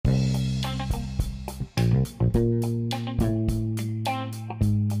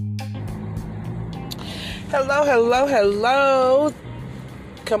Hello, hello, hello.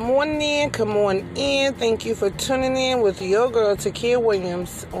 Come on in. Thank you for tuning in with your girl, Takia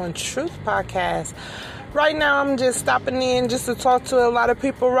Williams, on Truth Podcast. Right now, I'm just stopping in just to talk to a lot of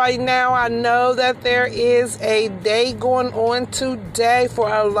people right now. I know that there is a day going on today for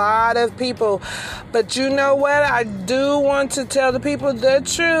a lot of people. But you know what? I do want to tell the people the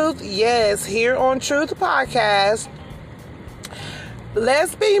truth. Yes, here on Truth Podcast.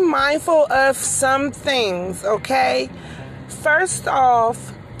 Let's be mindful of some things, okay? First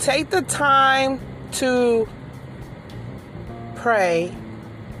off, take the time to pray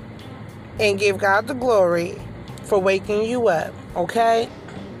and give God the glory for waking you up, okay?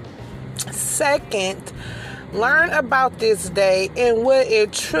 Second, learn about this day and what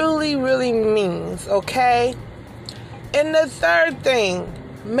it truly, really means, okay? And the third thing,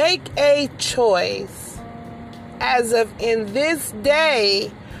 make a choice. As of in this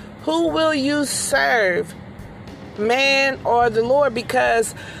day, who will you serve? Man or the Lord?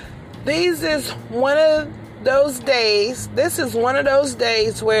 Because this is one of those days. This is one of those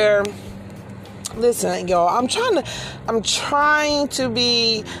days where, listen, y'all, I'm trying to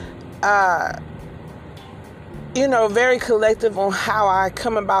be very collective on how I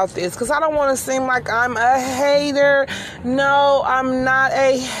come about this, because I don't want to seem like I'm a hater. No, I'm not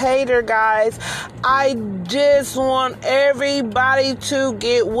a hater, guys. I just want everybody to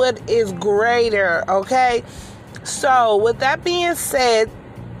get what is greater, okay? So, with that being said,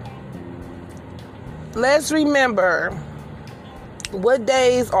 let's remember what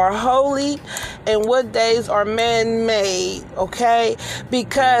days are holy and what days are man-made, okay?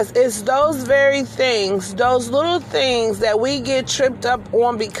 Because it's those very things, those little things that we get tripped up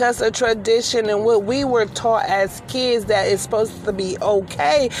on because of tradition and what we were taught as kids that is supposed to be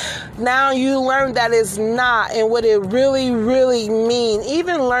okay. Now you learn that it's not, and what it really, really means.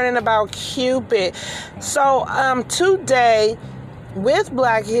 Even learning about Cupid. So today, with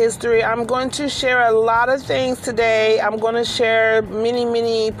Black History, I'm going to share a lot of things today. I'm going to share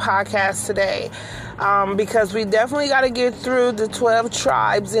many podcasts today because we definitely got to get through the 12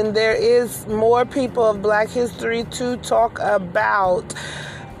 tribes, and there is more people of Black History to talk about.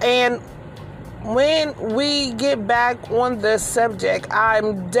 And when we get back on the subject,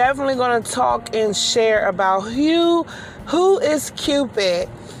 I'm definitely going to talk and share about who is Cupid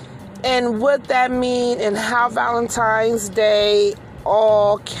and what that means and how Valentine's Day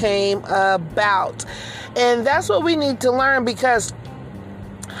all came about. And that's what we need to learn, because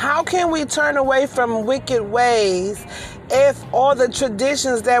how can we turn away from wicked ways if all the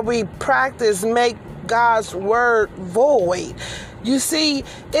traditions that we practice make God's word void? You see,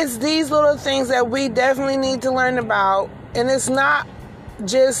 it's these little things that we definitely need to learn about. And it's not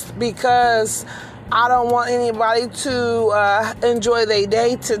just because I don't want anybody to enjoy their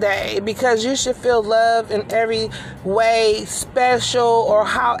day today, because you should feel love in every way, special or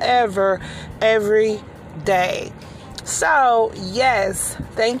however, every day. So, yes,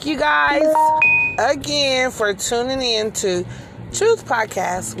 thank you guys again for tuning in to Truth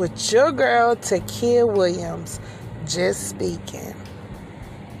Podcast with your girl, Takia Williams, just speaking.